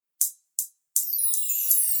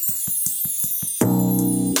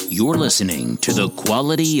You're listening to the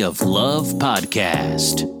Quality of Love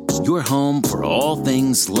podcast, your home for all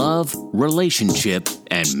things love, relationship,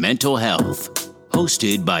 and mental health.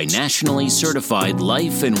 Hosted by nationally certified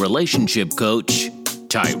life and relationship coach,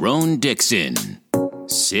 Tyrone Dixon.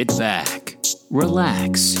 Sit back,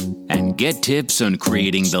 relax, and get tips on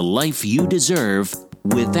creating the life you deserve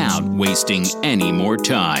without wasting any more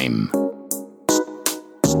time.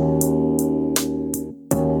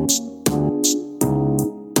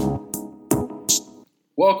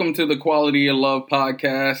 Welcome to the Quality of Love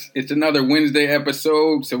podcast. It's another Wednesday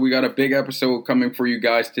episode, so we got a big episode coming for you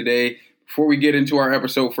guys today. Before we get into our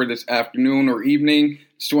episode for this afternoon or evening,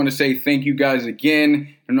 just want to say thank you guys again.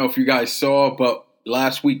 I don't know if you guys saw, but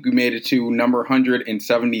last week we made it to number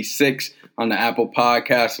 176 on the Apple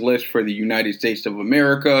Podcast list for the United States of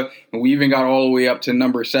America. And we even got all the way up to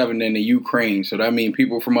number 7 in the Ukraine. So that means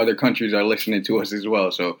people from other countries are listening to us as well.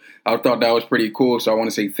 So I thought that was pretty cool. So I want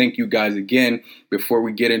to say thank you guys again before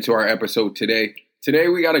we get into our episode today. Today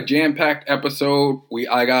we got a jam-packed episode.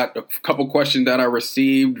 I got a couple questions that I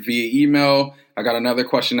received via email. I got another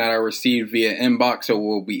question that I received via inbox. So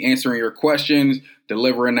we'll be answering your questions,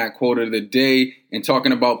 delivering that quote of the day, and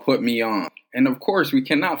talking about Put Me On. And of course, we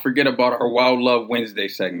cannot forget about our Wild Love Wednesday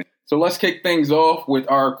segment. So let's kick things off with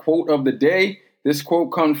our quote of the day. This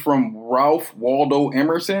quote comes from Ralph Waldo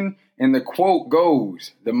Emerson. And the quote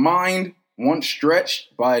goes, "The mind, once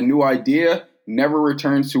stretched by a new idea, never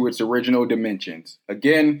returns to its original dimensions."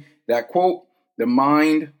 Again, that quote, "The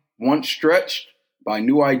mind, once stretched by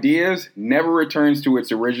new ideas, never returns to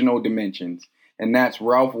its original dimensions." And that's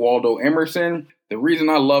Ralph Waldo Emerson. The reason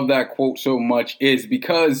I love that quote so much is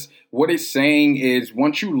because what it's saying is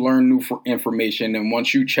once you learn new information and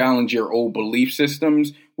once you challenge your old belief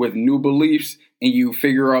systems with new beliefs and you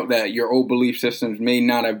figure out that your old belief systems may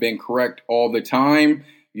not have been correct all the time,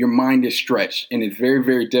 your mind is stretched and it's very,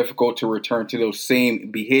 very difficult to return to those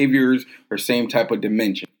same behaviors or same type of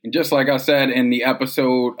dimension. And just like I said in the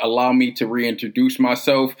episode, allow me to reintroduce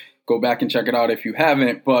myself. Go back and check it out if you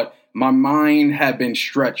haven't. But my mind had been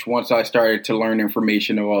stretched once I started to learn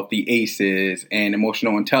information about the ACEs and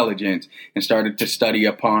emotional intelligence and started to study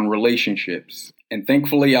upon relationships. And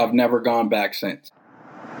thankfully, I've never gone back since.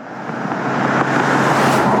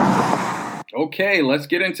 Okay, let's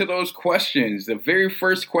get into those questions. The very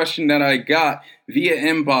first question that I got via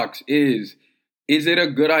inbox is it a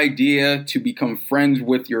good idea to become friends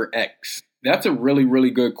with your ex? That's a really, really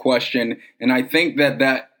good question. And I think that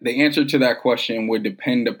the answer to that question would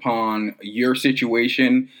depend upon your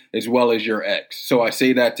situation as well as your ex. So I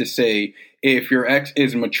say that to say, if your ex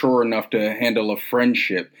is mature enough to handle a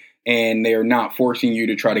friendship and they're not forcing you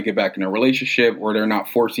to try to get back in a relationship, or they're not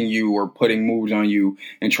forcing you or putting moves on you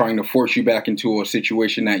and trying to force you back into a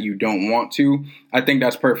situation that you don't want to, I think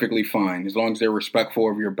that's perfectly fine as long as they're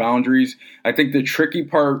respectful of your boundaries. I think the tricky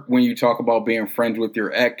part when you talk about being friends with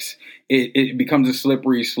your ex, it becomes a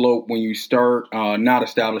slippery slope when you start not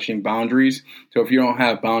establishing boundaries. So if you don't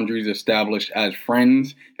have boundaries established as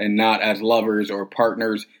friends and not as lovers or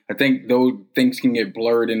partners, I think those things can get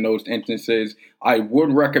blurred in those instances. I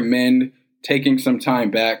would recommend taking some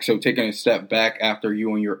time back, so taking a step back after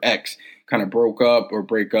you and your ex kind of broke up or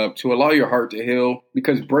break up to allow your heart to heal,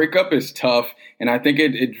 because breakup is tough. And I think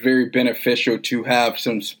it's very beneficial to have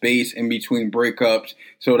some space in between breakups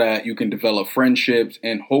so that you can develop friendships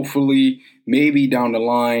and hopefully maybe down the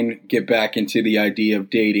line get back into the idea of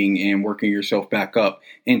dating and working yourself back up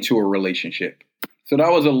into a relationship. So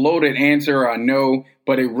that was a loaded answer, I know,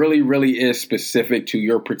 but it really, really is specific to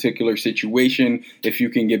your particular situation, if you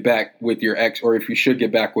can get back with your ex or if you should get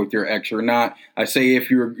back with your ex or not. I say if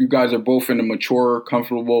you guys are both in a mature,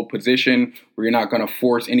 comfortable position where you're not going to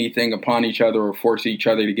force anything upon each other or force each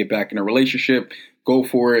other to get back in a relationship, go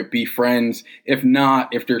for it, be friends. If not,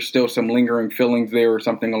 if there's still some lingering feelings there or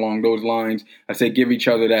something along those lines, I say give each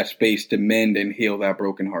other that space to mend and heal that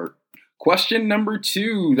broken heart. Question number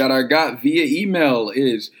 2 that I got via email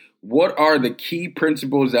is, what are the key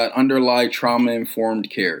principles that underlie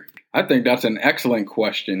trauma-informed care? I think that's an excellent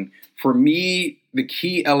question. For me, the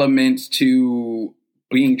key elements to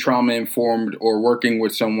being trauma-informed or working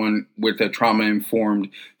with someone with a trauma-informed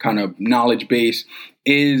kind of knowledge base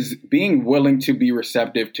is being willing to be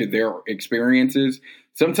receptive to their experiences.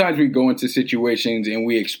 Sometimes we go into situations and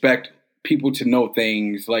we expect people to know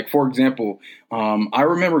things. Like, for example, I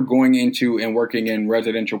remember going into and working in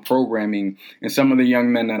residential programming, and some of the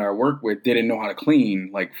young men that I worked with didn't know how to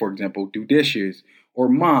clean, like, for example, do dishes or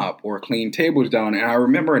mop or clean tables down. And I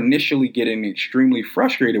remember initially getting extremely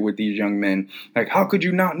frustrated with these young men. Like, how could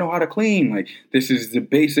you not know how to clean? Like, this is the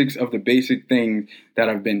basics of the basic things that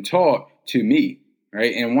have been taught to me.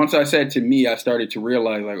 right? And once I said to me, I started to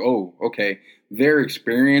realize like, oh, okay, their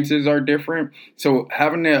experiences are different. So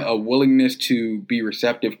having a willingness to be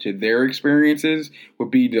receptive to their experiences would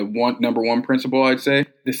be the number one principle, I'd say.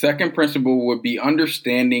 The second principle would be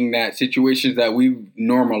understanding that situations that we've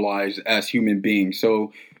normalized as human beings.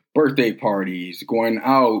 So birthday parties, going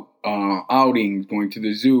out, outings, going to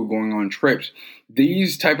the zoo, going on trips.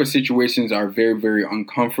 These type of situations are very, very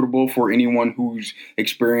uncomfortable for anyone who's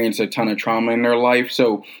experienced a ton of trauma in their life.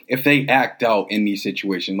 So if they act out in these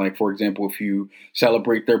situations, like for example, if you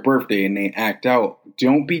celebrate their birthday and they act out,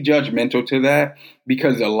 don't be judgmental to that,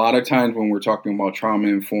 because a lot of times when we're talking about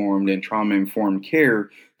trauma-informed and trauma-informed care,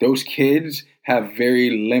 those kids have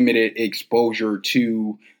very limited exposure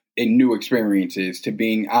to new experiences, to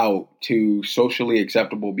being out, to socially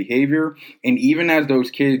acceptable behavior. And even as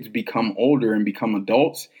those kids become older and become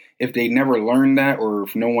adults, if they never learned that, or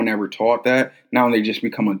if no one ever taught that, now they just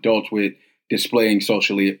become adults with displaying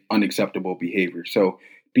socially unacceptable behavior. So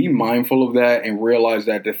be mindful of that and realize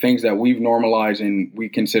that the things that we've normalized and we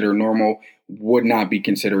consider normal would not be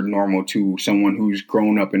considered normal to someone who's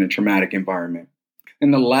grown up in a traumatic environment.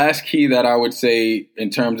 And the last key that I would say in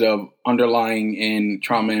terms of underlying in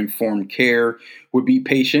trauma-informed care would be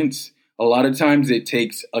patience. A lot of times it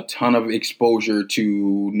takes a ton of exposure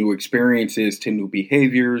to new experiences, to new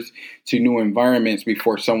behaviors, to new environments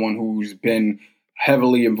before someone who's been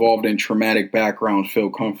heavily involved in traumatic backgrounds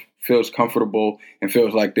feels comfortable and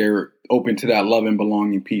feels like they're open to that love and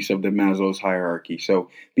belonging piece of the Maslow's hierarchy. So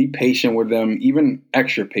be patient with them, even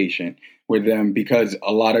extra patient with them, because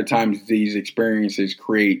a lot of times these experiences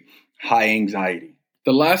create high anxiety.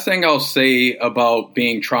 The last thing I'll say about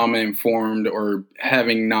being trauma-informed or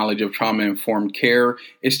having knowledge of trauma-informed care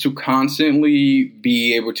is to constantly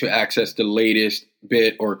be able to access the latest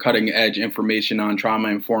bit or cutting-edge information on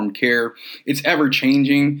trauma-informed care. It's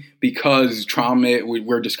ever-changing because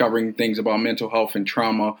we're discovering things about mental health and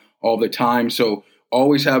trauma all the time. So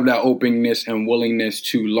always have that openness and willingness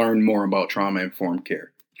to learn more about trauma-informed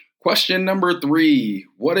care. Question number 3,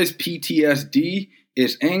 what is PTSD?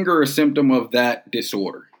 Is anger a symptom of that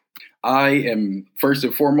disorder? I am first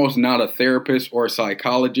and foremost not a therapist or a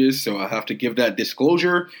psychologist, so I have to give that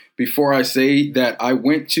disclosure before I say that I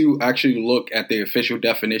went to actually look at the official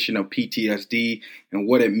definition of PTSD and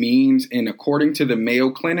what it means. And according to the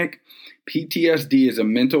Mayo Clinic, PTSD is a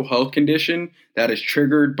mental health condition that is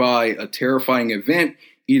triggered by a terrifying event,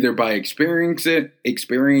 either by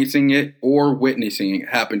experiencing it or witnessing it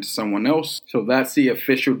happen to someone else. So that's the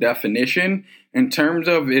official definition. In terms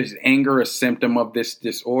of is anger a symptom of this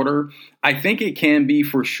disorder, I think it can be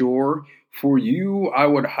for sure. For you, I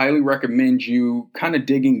would highly recommend you kind of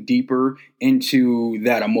digging deeper into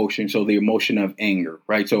that emotion. So the emotion of anger,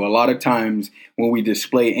 right? So a lot of times when we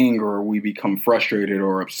display anger or we become frustrated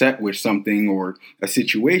or upset with something or a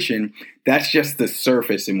situation, that's just the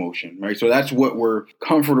surface emotion, right? So that's what we're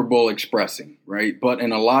comfortable expressing, right? But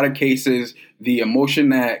in a lot of cases, the emotion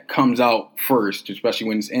that comes out first, especially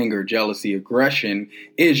when it's anger, jealousy, aggression,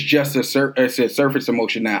 is just a surface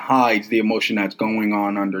emotion that hides the emotion that's going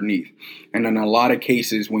on underneath. And in a lot of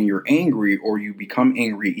cases, when you're angry or you become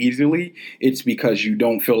angry easily, it's because you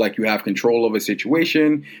don't feel like you have control of a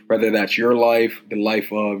situation, whether that's your life, the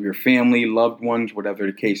life of your family, loved ones, whatever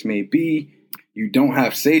the case may be. You don't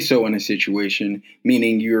have say-so in a situation,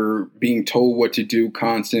 meaning you're being told what to do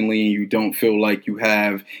constantly and you don't feel like you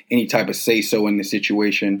have any type of say-so in the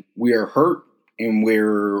situation. We are hurt and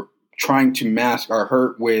we're trying to mask our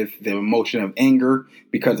hurt with the emotion of anger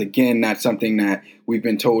because, again, that's something that we've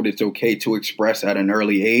been told it's okay to express at an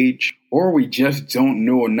early age, or we just don't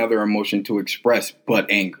know another emotion to express but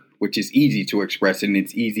anger, which is easy to express and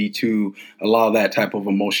it's easy to allow that type of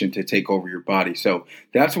emotion to take over your body. So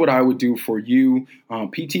that's what I would do for you.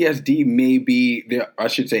 PTSD may be,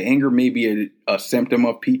 anger may be a symptom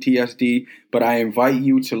of PTSD, but I invite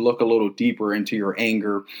you to look a little deeper into your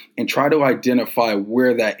anger and try to identify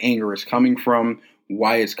where that anger is coming from,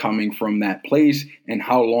 why it's coming from that place, and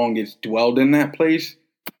how long it's dwelled in that place,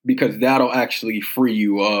 because that'll actually free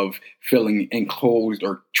you of feeling enclosed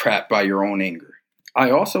or trapped by your own anger.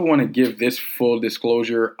 I also want to give this full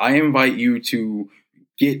disclosure. I invite you to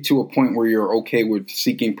get to a point where you're okay with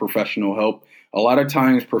seeking professional help. A lot of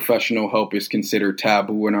times professional help is considered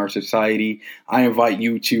taboo in our society. I invite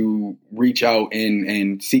you to reach out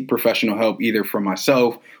and seek professional help either from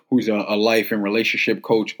myself, who's a life and relationship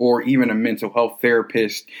coach, or even a mental health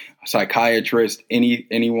therapist, a psychiatrist,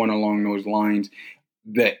 anyone along those lines.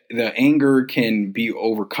 The anger can be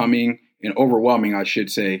overwhelming, I should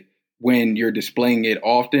say, when you're displaying it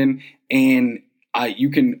often. And you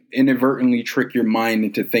can inadvertently trick your mind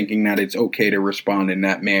into thinking that it's okay to respond in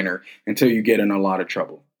that manner until you get in a lot of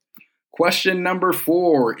trouble. Question number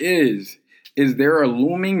 4 is there a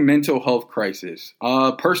looming mental health crisis?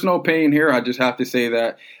 Personal opinion here, I just have to say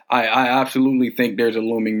that I absolutely think there's a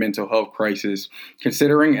looming mental health crisis,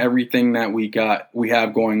 considering everything that we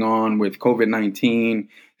have going on with COVID-19,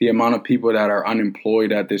 the amount of people that are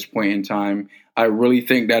unemployed at this point in time. I really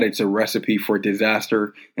think that it's a recipe for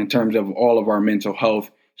disaster in terms of all of our mental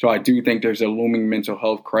health. So I do think there's a looming mental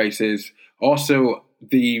health crisis. Also,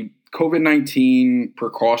 the COVID-19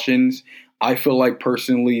 precautions, I feel like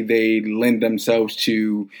personally they lend themselves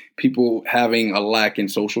to people having a lack in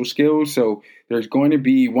social skills. So there's going to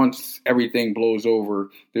be, once everything blows over,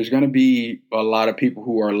 there's going to be a lot of people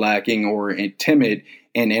who are lacking or timid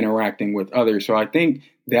in interacting with others. So I think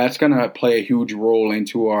that's going to play a huge role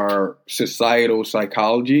into our societal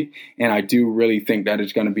psychology. And I do really think that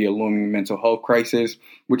it's going to be a looming mental health crisis,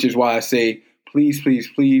 which is why I say, please, please,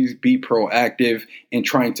 please be proactive in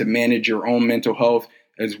trying to manage your own mental health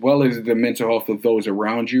as well as the mental health of those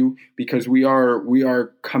around you, because we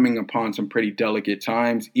are coming upon some pretty delicate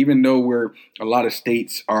times. Even though a lot of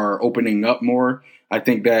states are opening up more, I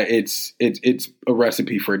think that it's a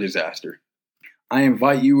recipe for disaster. I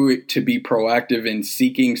invite you to be proactive in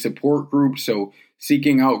seeking support groups. So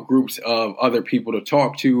seeking out groups of other people to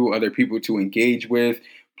talk to, other people to engage with,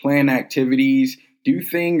 plan activities, do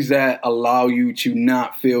things that allow you to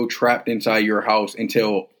not feel trapped inside your house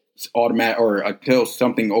until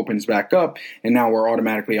something opens back up, and now we're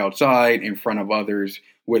automatically outside in front of others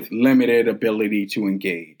with limited ability to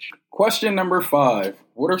engage. Question number 5.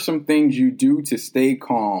 What are some things you do to stay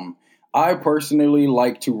calm? I personally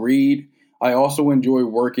like to read. I also enjoy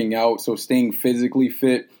working out, so staying physically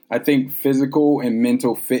fit. I think physical and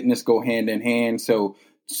mental fitness go hand in hand, so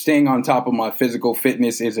staying on top of my physical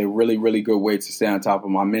fitness is a really, really good way to stay on top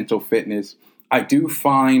of my mental fitness. I do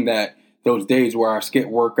find that those days where I skip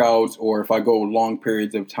workouts or if I go long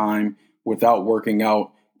periods of time without working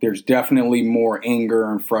out, there's definitely more anger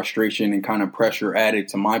and frustration and kind of pressure added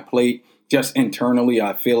to my plate. Just internally,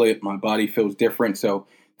 I feel it. My body feels different. So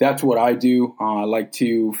that's what I do. I like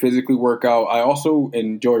to physically work out. I also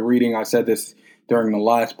enjoy reading. I said this during the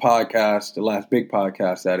last big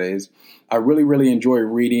podcast, that is. I really, really enjoy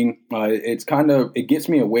reading. It gets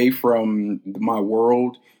me away from my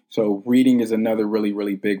world. So reading is another really,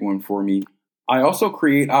 really big one for me. I also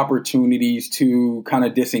create opportunities to kind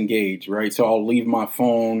of disengage, right? So I'll leave my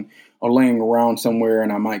phone or laying around somewhere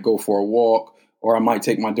and I might go for a walk, or I might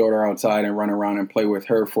take my daughter outside and run around and play with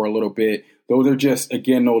her for a little bit. Those are just,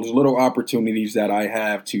 again, those little opportunities that I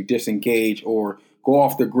have to disengage or go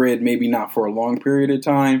off the grid, maybe not for a long period of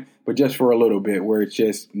time, but just for a little bit where it's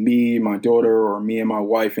just me, my daughter, or me and my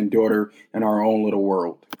wife and daughter in our own little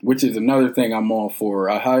world, which is another thing I'm all for.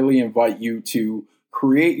 I highly invite you to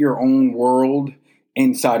create your own world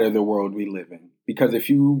inside of the world we live in. Because if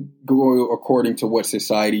you go according to what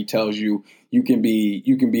society tells you, you can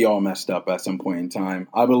be all messed up at some point in time.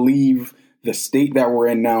 I believe the state that we're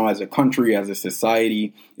in now as a country, as a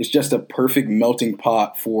society, is just a perfect melting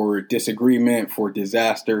pot for disagreement, for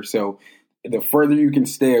disaster. So the further you can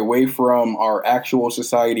stay away from our actual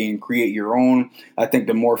society and create your own, I think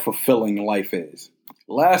the more fulfilling life is.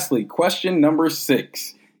 Lastly, question number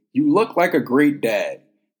 6. You look like a great dad.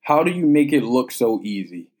 How do you make it look so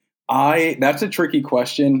easy? That's a tricky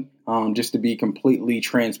question. Just to be completely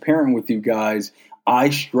transparent with you guys, I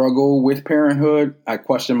struggle with parenthood. I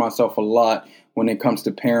question myself a lot when it comes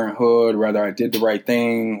to parenthood, whether I did the right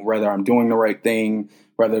thing, whether I'm doing the right thing,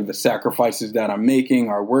 whether the sacrifices that I'm making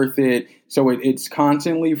are worth it. So it's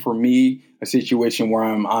constantly for me a situation where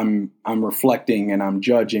I'm reflecting and I'm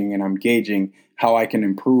judging and I'm gauging how I can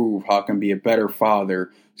improve, how I can be a better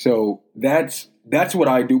father. So that's what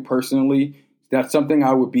I do personally. That's something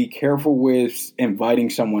I would be careful with inviting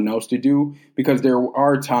someone else to do, because there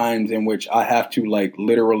are times in which I have to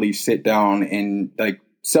literally sit down and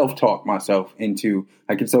self-talk myself into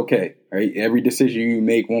it's okay, right? Every decision you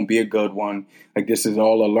make won't be a good one. This is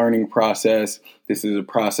all a learning process. This is a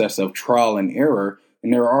process of trial and error.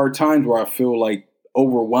 And there are times where I feel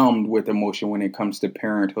overwhelmed with emotion when it comes to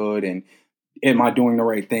parenthood and am I doing the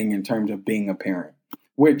right thing in terms of being a parent?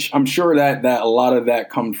 Which I'm sure that a lot of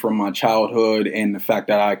that comes from my childhood and the fact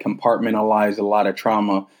that I compartmentalized a lot of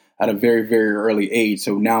trauma at a very, very early age.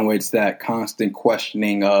 So now it's that constant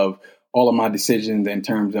questioning of all of my decisions in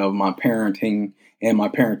terms of my parenting and my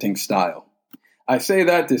parenting style. I say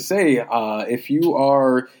that to say, if you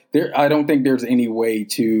are there, I don't think there's any way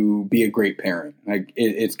to be a great parent. Like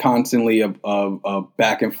it's constantly a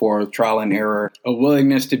back and forth, trial and error, a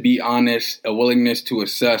willingness to be honest, a willingness to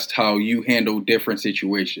assess how you handle different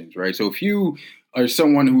situations, right? So if you are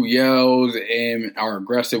someone who yells and are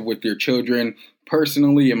aggressive with your children,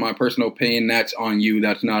 personally, in my personal opinion, that's on you.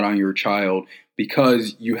 That's not on your child,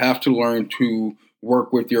 because you have to learn to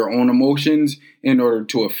work with your own emotions in order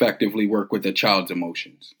to effectively work with a child's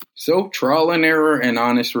emotions. So trial and error and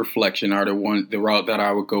honest reflection are the route that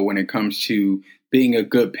I would go when it comes to being a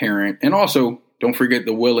good parent. And also, don't forget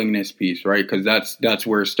the willingness piece, right? Because that's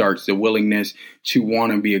where it starts, the willingness to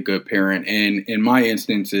want to be a good parent. And in my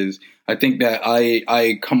instances, I think that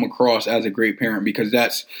I come across as a great parent because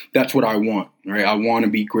that's what I want, right? I want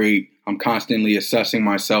to be great. I'm constantly assessing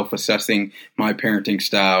myself, assessing my parenting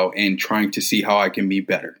style, and trying to see how I can be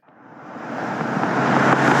better.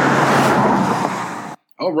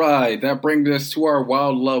 All right, that brings us to our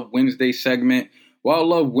Wild Love Wednesday segment. Wild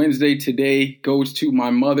Love Wednesday today goes to my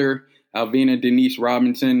mother, Alvina Denise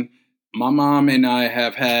Robinson. My mom and I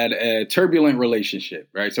have had a turbulent relationship,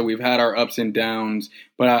 right? So we've had our ups and downs,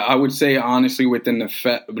 but I would say honestly, within the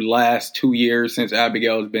last 2 years since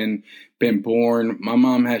Abigail has been born, my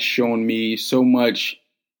mom has shown me so much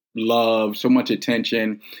love, so much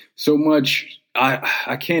attention, so much.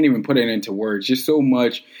 I can't even put it into words, just so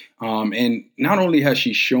much. And not only has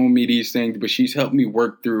she shown me these things, but she's helped me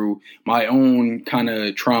work through my own kind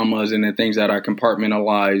of traumas and the things that I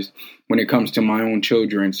compartmentalized when it comes to my own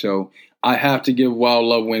children. So I have to give Wild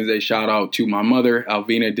Love Wednesday shout out to my mother,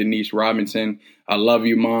 Alvina Denise Robinson. I love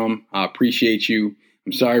you, Mom. I appreciate you.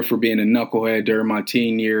 I'm sorry for being a knucklehead during my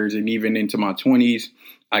teen years and even into my 20s.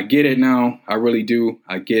 I get it now. I really do.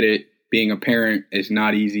 I get it. Being a parent is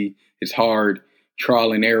not easy. It's hard.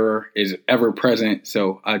 Trial and error is ever present.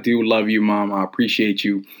 So I do love you, Mom. I appreciate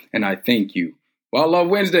you. And I thank you. Wild Love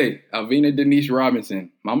Wednesday, Alvina Denise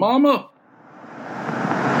Robinson, my mama.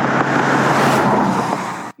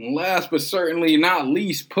 And last but certainly not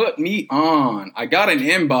least, put me on. I got an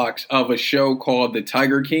inbox of a show called The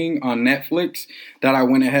Tiger King on Netflix that I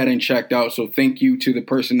went ahead and checked out. So thank you to the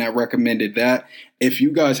person that recommended that. If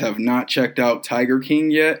you guys have not checked out Tiger King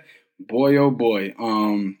yet, boy, oh boy,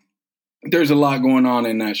 there's a lot going on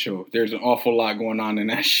in that show. There's an awful lot going on in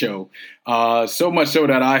that show. So much so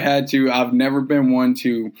that I've never been one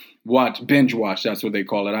to binge watch. That's what they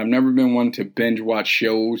call it. I've never been one to binge watch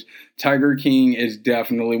shows. Tiger King is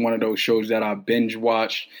definitely one of those shows that I binge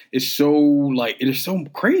watched. It is so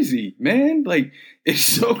crazy, man. Like, it's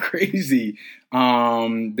so crazy.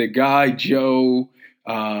 The guy, Joe,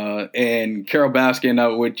 and Carol Baskin,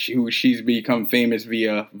 who she's become famous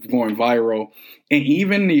via going viral. And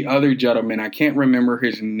even the other gentleman, I can't remember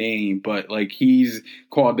his name, but like he's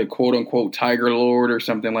called the quote unquote Tiger Lord or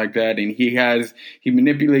something like that. And he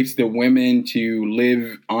manipulates the women to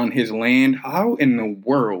live on his land. How in the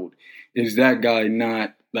world is that guy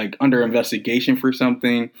not like under investigation for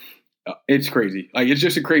something? It's crazy. Like, it's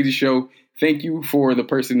just a crazy show. Thank you for the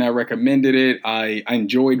person that recommended it. I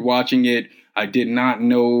enjoyed watching it. I did not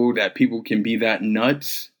know that people can be that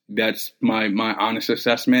nuts. That's my honest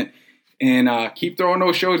assessment. And keep throwing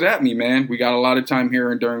those shows at me, man. We got a lot of time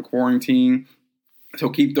here during quarantine, so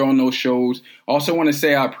keep throwing those shows. Also want to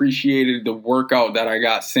say I appreciated the workout that I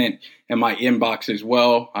got sent in my inbox as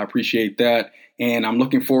well. I appreciate that. And I'm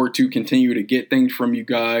looking forward to continue to get things from you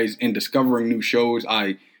guys and discovering new shows.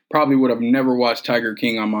 I probably would have never watched Tiger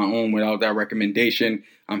King on my own without that recommendation.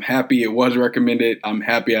 I'm happy it was recommended. I'm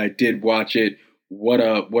happy I did watch it. What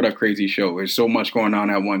a crazy show. There's so much going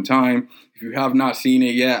on at one time. If you have not seen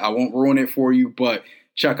it yet, I won't ruin it for you, but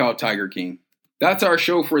check out Tiger King. That's our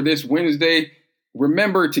show for this Wednesday.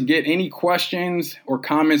 Remember to get any questions or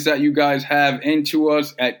comments that you guys have into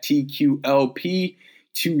us at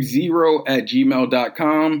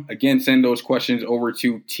tqlp20@gmail.com. Again, send those questions over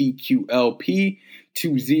to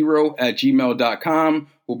tqlp20@gmail.com.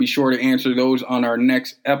 We'll be sure to answer those on our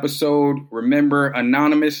next episode. Remember,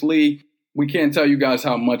 anonymously. We can't tell you guys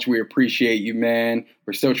how much we appreciate you, man.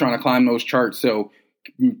 We're still trying to climb those charts. So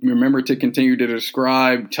remember to continue to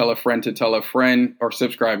subscribe, tell a friend to tell a friend, or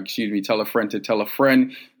subscribe, tell a friend to tell a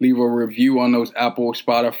friend. Leave a review on those Apple,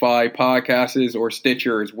 Spotify podcasts or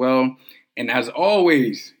Stitcher as well. And as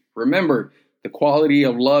always, remember, the quality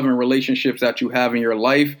of love and relationships that you have in your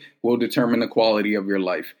life will determine the quality of your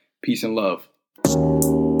life. Peace and love.